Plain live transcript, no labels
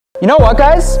You know what,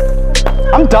 guys?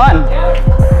 I'm done.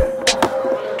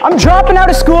 I'm dropping out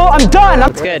of school. I'm done.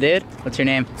 What's good, dude? What's your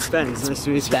name? Spence. Nice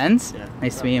to meet you. Spence? Yeah.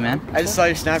 Nice to meet you, man. I just saw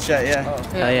your Snapchat, yeah.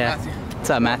 Oh yeah. Matthew. What's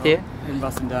up, Matthew? I'm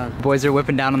busting down. Boys are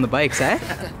whipping down on the bikes, eh?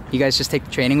 You guys just take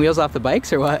the training wheels off the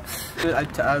bikes or what?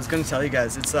 I was gonna tell you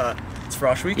guys, it's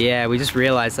Frosh Week. Yeah, we just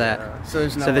realized that. Yeah. So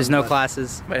there's no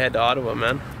classes. Might head to Ottawa,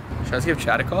 man. Should I just give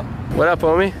Chad a call? What up,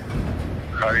 homie?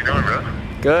 How you doing, bro?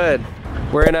 Good.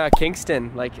 We're in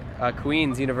Kingston, like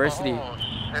Queen's University. Oh,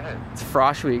 shit. It's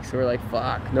Frosh Week, so we're like,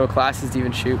 fuck, no classes to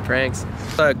even shoot pranks.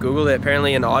 I Googled it,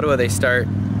 apparently in Ottawa they start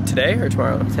today or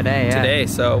tomorrow? Today, yeah. Today,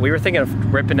 so we were thinking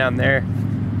of ripping down there.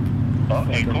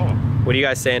 Okay, cool. What are you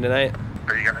guys saying tonight?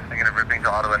 Are you guys thinking of ripping to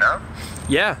Ottawa now?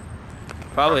 Yeah,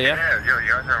 probably, okay, yeah. Yeah, you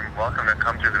guys are welcome to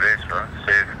come to the base, bro.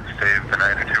 Stay the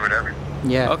night or two, whatever.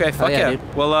 Yeah. Okay, fuck yeah.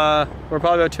 Dude. Well, we're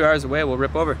probably about 2 hours away. We'll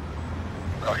rip over.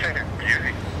 Okay,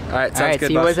 easy. All right, sounds good,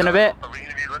 see you boys in a bit. Are we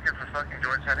gonna be looking for fucking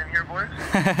George Hennon here,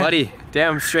 boys? Buddy,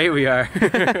 damn straight we are.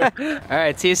 All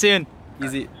right, see you soon.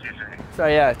 Easy. So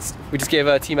yeah, we just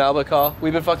gave Team Alba a call.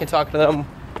 We've been fucking talking to them.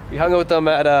 We hung out with them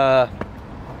at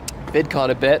VidCon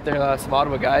a bit. They're some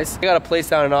Ottawa guys. They got a place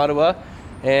down in Ottawa,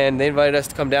 and they invited us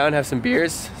to come down, have some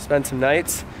beers, spend some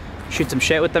nights. Shoot some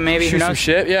shit with them maybe, Shoot some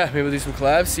shit, yeah. Maybe we'll do some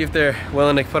collabs, see if they're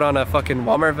willing to put on a fucking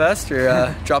Walmart vest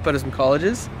or drop out of some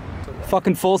colleges.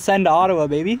 Fucking full send to Ottawa,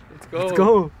 baby. Let's go. Let's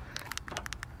go.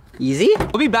 Easy?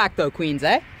 We'll be back though, Queens,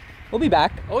 eh? We'll be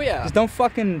back. Oh yeah. Just don't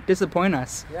fucking disappoint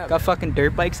us. Yeah, got man. fucking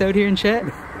dirt bikes out here and shit.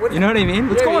 You know what I mean?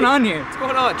 What's going on here? What's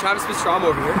going on? Travis Pastrana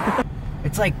over here.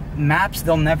 It's like maps,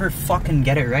 they'll never fucking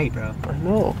get it right, bro. I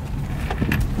know.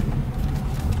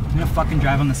 I'm gonna fucking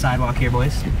drive on the sidewalk here,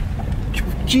 boys.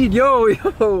 Gee, yo,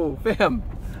 fam.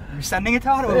 You're sending it to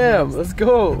Ottawa. Fam, boys. let's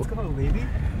go. Let's go, baby.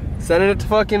 Sending it to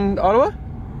fucking Ottawa?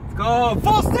 Let's go.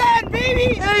 Full send,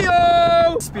 baby! Hey,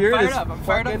 yo! Spirit I'm is fired up. I'm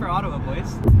fired up for Ottawa,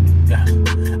 boys. Yeah,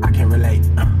 I can relate.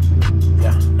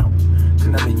 Yeah, no.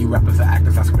 None of you rappers are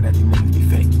actors, I swear that you need to be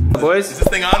fake. Boys, Is this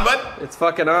thing on, bud? it's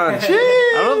fucking on. Jeez.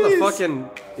 I don't know if the fucking...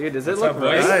 Dude, does it look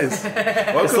nice? Nice.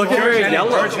 It's looking very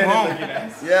yellow.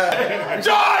 Yeah.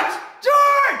 George!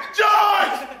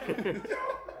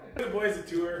 The boys a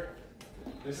tour.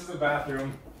 This is the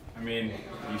bathroom. I mean,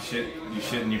 you shit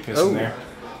and you piss in there.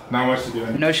 Not much to do.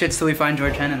 No shits till we find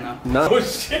George Hennon, though. No. Oh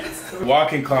shit!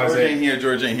 Walk-in George closet. ain't here.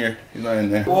 George ain't here. He's not in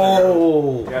there.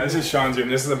 Whoa! Yeah, this is Sean's room.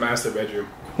 This is the master bedroom.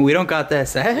 We don't got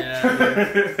this, eh?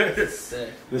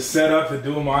 The setup, the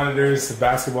dual monitors, the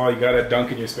basketball. You gotta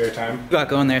dunk in your spare time. You got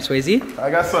going there, Swayze? I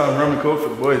got some rum and coke for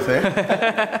the boys, hey?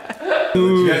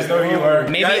 You guys know who you are.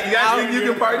 Maybe You guys think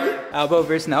you can party? Albo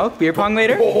versus Nelk, beer pong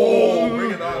later? Oh,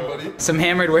 bring it on, buddy. Some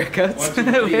hammered workouts. 1,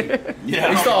 2, 3.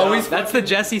 Yeah. That's the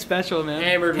Jesse special, man.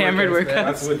 Hammered workouts.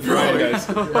 That's what Brian does.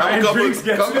 Brian Couple- drinks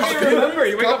gets couple- Remember,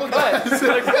 you wake up couple times.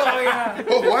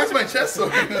 Oh, why is my chest so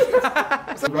good?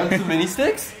 Run some mini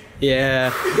sticks?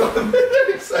 Yeah. I'm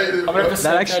excited, bro.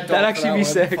 That'd actually be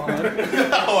sick, man.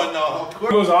 Oh, no.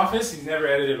 Goes office, he's never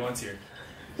edited once here.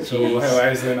 So why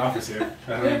is there an office here? I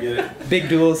don't get it. Big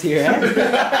duels here, eh?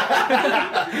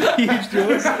 Huge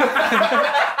duels.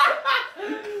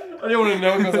 I don't want to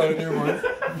know what goes on in here,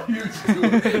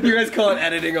 boys. You guys call it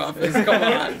editing office. Come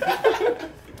on.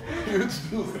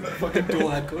 Fucking dual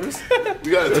headquarters.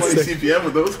 We got a 20 CPM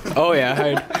with those. Oh yeah,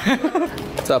 hard.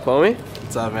 What's up, homie?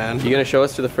 What's up, man? You gonna show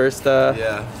us to the first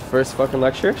first fucking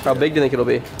lecture? How big do you think it'll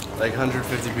be? Like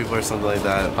 150 people or something like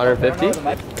that.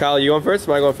 150? Kyle, you going first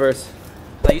or am I going first?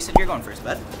 You said you're going first,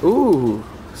 bud. Ooh,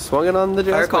 swung it on the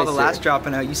jazz. I recall the meister. last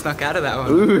dropping out, you snuck out of that one.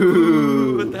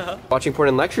 Ooh. What the hell? Watching porn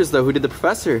and lectures though, who did the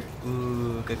professor?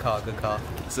 Ooh, good call, good call.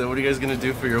 So what are you guys gonna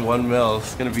do for your 1 mil?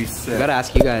 It's gonna be sick. We gotta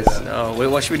ask you guys. No, wait,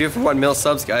 what should we do for 1 mil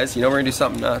subs, guys? You know we're gonna do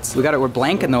something nuts. We're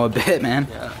blanking though a bit, man.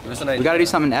 Yeah, give us an idea. We gotta do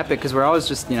something epic because we're always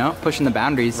just, you know, pushing the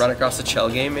boundaries. Run across the Chell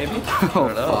game, maybe?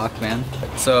 Oh, fuck, man.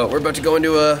 So we're about to go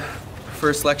into a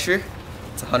first lecture.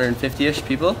 It's 150-ish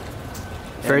people.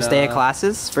 First day of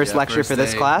classes, first yeah, lecture first for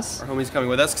this day. class. Our homie's coming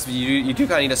with us because you do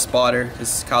kind of need a spotter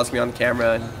because Kyle's gonna be on the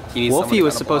camera and he needs someone Wolfie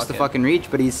was kinda supposed to block fucking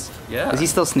reach, but he's... Yeah. Is he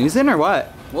still snoozing or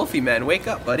what? in. Wolfie, man, wake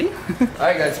up, buddy.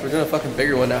 Alright guys, we're doing a fucking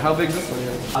bigger one now. How big is this one?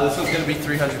 This one's gonna be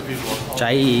 300 people.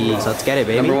 Jeez, let's get it,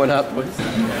 baby. Number one up, boys.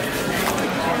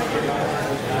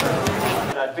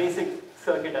 That basic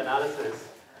circuit analysis,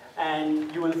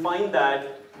 and you will find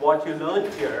that what you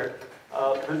learn here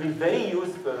will be very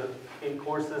useful in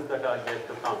courses that are yet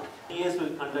to come. TAs will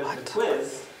conduct the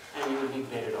quiz and you will be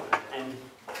graded on it, and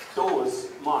those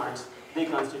marks, they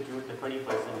constitute the 20%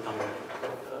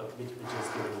 which is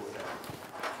given over there.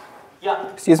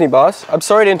 Yeah. Excuse me, boss. I'm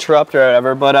sorry to interrupt or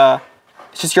whatever, but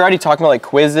it's just you're already talking about like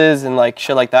quizzes and like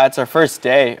shit like that. It's our first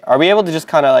day. Are we able to just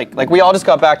kind of like we all just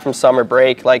got back from summer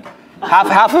break. Like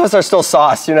half of us are still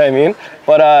sauced, you know what I mean?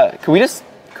 But could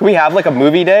we have like a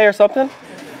movie day or something? Is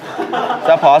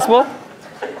that possible?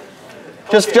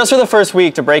 Just for the first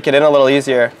week to break it in a little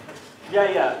easier.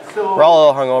 Yeah. So we're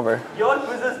all a little hungover. Your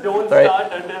quizzes don't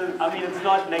start until, I mean, it's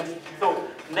not next. So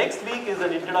next week is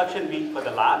an introduction week for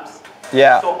the labs.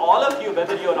 Yeah. So all of you,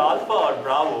 whether you're Alpha or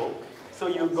Bravo, so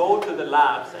you go to the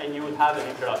labs and you will have an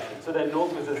introduction. So there are no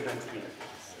quizzes next week.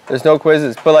 There's no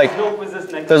quizzes, but like, no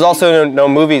quizzes next there's week. also no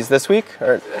movies this week?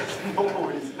 Or? No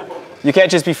movies, no. You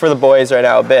can't just be for the boys right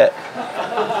now a bit.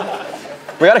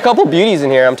 We got a couple beauties in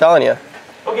here, I'm telling you.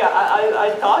 Okay,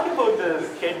 I'll talk about the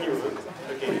schedule.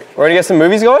 Okay. We're gonna get some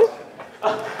movies going?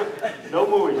 No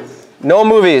movies. No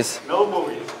movies. No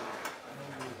movies.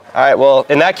 All right, well,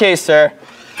 in that case, sir,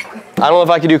 I don't know if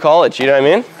I could do college, you know what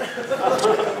I mean?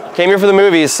 Came here for the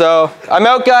movies, so I'm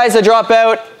out, guys. I drop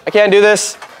out. I can't do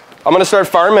this. I'm gonna start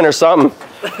farming or something.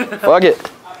 Fuck it.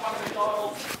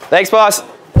 Thanks, boss.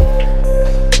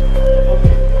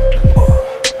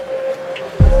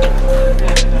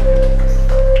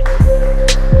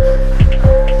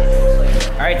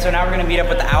 Alright, so now we're gonna meet up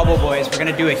with the Albo boys. We're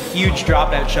gonna do a huge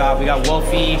dropout shot. We got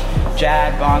Wolfie,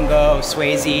 Jad, Bongo,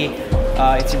 Swayze,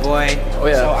 it's your boy. Oh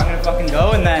yeah. So I'm gonna fucking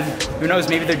go, and then who knows,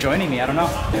 maybe they're joining me, I don't know.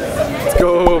 Let's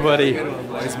go, buddy.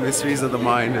 Boys, Mysteries of the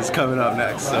Mind is coming up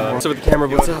next. So with the camera,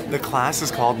 what's up? The class is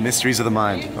called Mysteries of the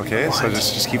Mind, okay? So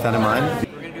just keep that in mind.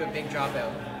 We're gonna do a big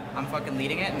dropout. I'm fucking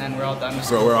leading it, and then we're all done.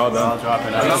 So we're all done.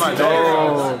 Dropping out.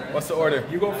 What's the order?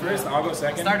 You go first, I'll go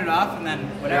second. Start it off, and then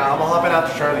whatever. Yeah, I'm hopping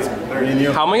after Charlie's.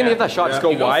 How am I gonna get that shot? Just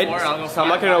go wide? So I'm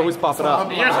not gonna know who's popping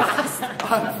up.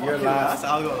 You're last.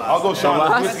 I'll go last. I'll go Sean.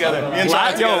 Let's do it together. Me and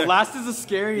Sean together. Last is the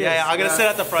scariest. Yeah, I'm gonna sit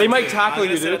at the front. They might tackle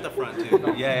you, dude. Sit at the front,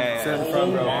 too. Yeah. Sit in the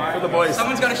front, bro. For the boys.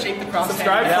 Someone's gotta shake the cross.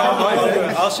 Subscribe.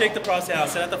 I'll shake the cross. Yeah, I'll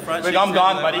sit at the front. I'm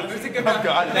gone, buddy. I'm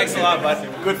gone. Thanks a lot, bud.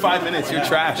 Good 5 minutes. You're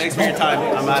trash. Thanks for your time.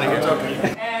 I'm out of here.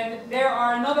 And there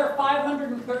are another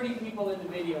 530 people in the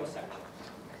video section.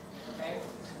 Okay?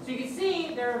 So you can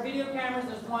see there are video cameras.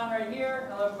 There's one right here.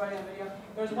 Hello, everybody on video.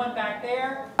 There's one back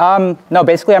there. No,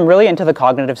 basically I'm really into the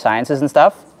cognitive sciences and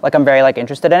stuff. Like I'm very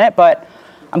interested in it, but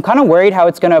I'm kind of worried how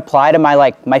it's going to apply to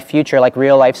my future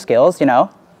real life skills, you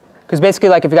know? Because basically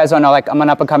if you guys don't know, I'm an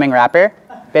up and coming rapper.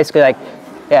 Basically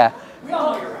yeah. We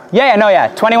all know you're rapping.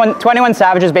 Yeah. 21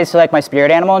 Savage is basically my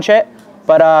spirit animal and shit.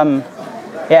 But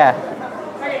yeah.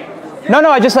 No,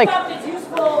 I just stuff that's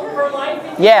useful for life.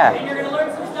 Yeah. And you're going to learn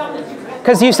some stuff that's useful.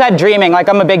 Because you said dreaming,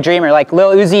 I'm a big dreamer.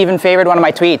 Lil Uzi even favored one of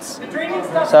my tweets. The dreaming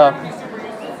stuff is So going to be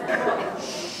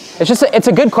super useful. it's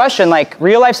a good question.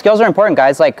 Real life skills are important,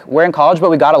 guys. We're in college, but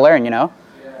we gotta learn, you know.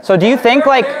 So do you think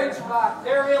They're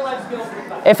real life skills.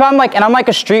 if I'm and I'm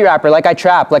a street rapper, I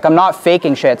trap, I'm not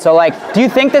faking shit. So do you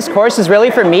think this course is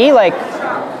really for me? There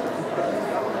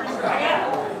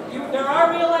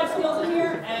are real life skills in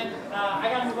here, and I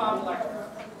got to move on to lecture.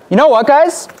 You know what,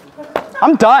 guys?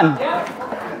 I'm done.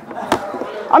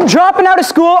 I'm dropping out of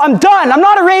school. I'm done. I'm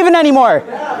not a Raven anymore.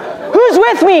 Who's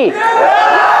with me?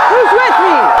 Who's with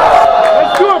me?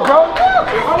 Let's do it, bro.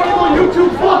 I want to go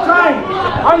YouTube full time.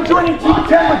 I'm joining Team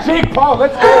 10 with Jake Paul.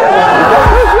 Let's go.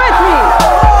 Who's with me?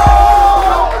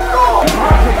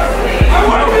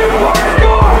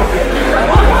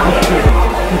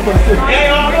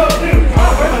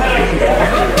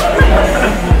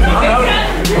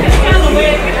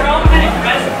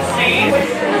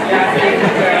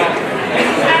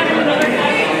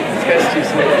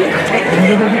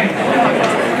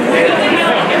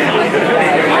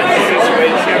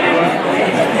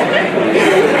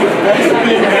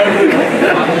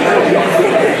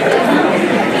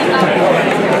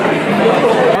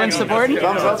 Everyone's supporting?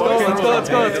 Thumbs up. Let's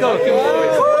go.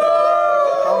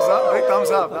 Thumbs up. Big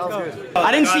thumbs up. That was good.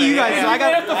 I didn't see you guys, so I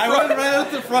got I went right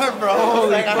up the front, bro.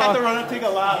 I had to run and take a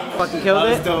lap. fucking killed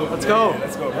it. Let's go.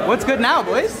 Bro. What's good now,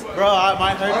 boys? Bro,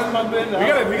 my heart's pumping.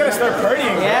 We gotta start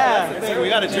partying. Yeah. We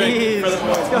got a drink Jeez. for the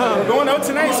boys. We're going out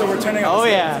tonight, so we're turning up. Oh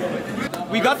yeah.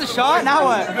 We got the shot. Now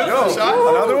what?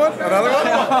 Another one?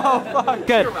 Oh fuck.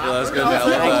 Good. That's good,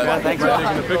 man. Thanks,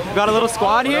 man. We got a little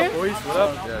squad here.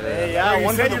 Yeah,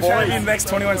 one for the boys. You next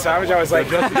 21 Savage. I was like,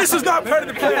 this is not part of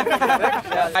the plan.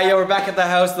 Hey, yo, we're back at the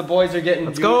house. The boys are getting.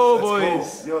 Let's go,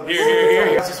 boys.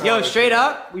 Here. Yo, straight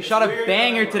up, we shot a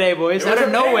banger today, boys. Out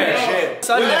of nowhere.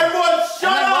 Sunday. Everyone shut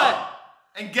And then up what?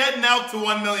 and getting out to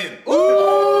 1 million. Ooh,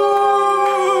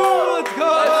 let's go.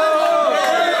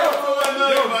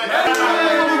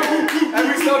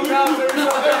 Every so proud.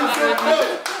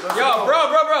 Yo,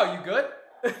 bro, you good?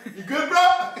 You good, bro?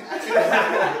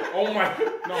 Oh my.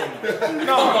 No.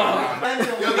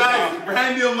 Yo, guys,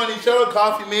 brand deal money. Shout out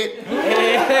Coffee Mate.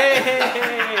 Hey.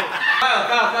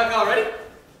 Kyle, ready?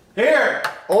 Here.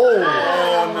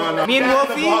 Oh, no. Me and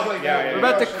Wolfie, Yeah. we're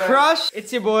about to crush.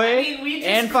 It's your boy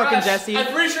and fucking Jesse.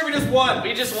 I'm pretty sure we just won.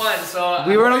 We just won, so.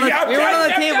 We weren't on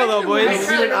the table though, boys.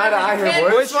 We didn't eye to eye here,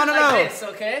 boys. Boys want to know. This,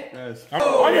 okay? Yes.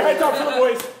 On your heads up for the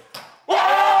boys.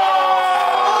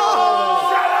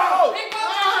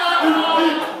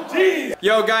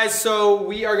 Yo guys, so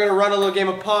we are gonna run a little game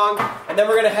of Pong, and then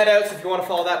we're gonna head out. So if you want to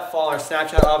follow that, follow our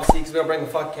Snapchat, obviously, because we don't bring the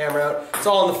fucking camera out. It's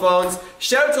all on the phones.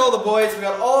 Shout out to all the boys. We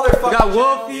got all their fucking. We got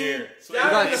Wolfie. channels. We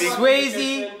got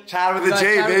Swayze. Chad with a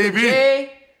J,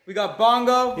 baby. We got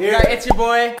Bongo. We got It's Your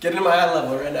Boy. Get into my eye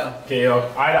level right now. Okay, yo.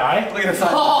 Eye to eye. Look at this eye.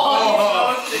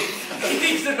 Oh, he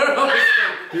thinks they're roasting.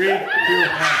 3, 2,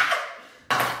 1.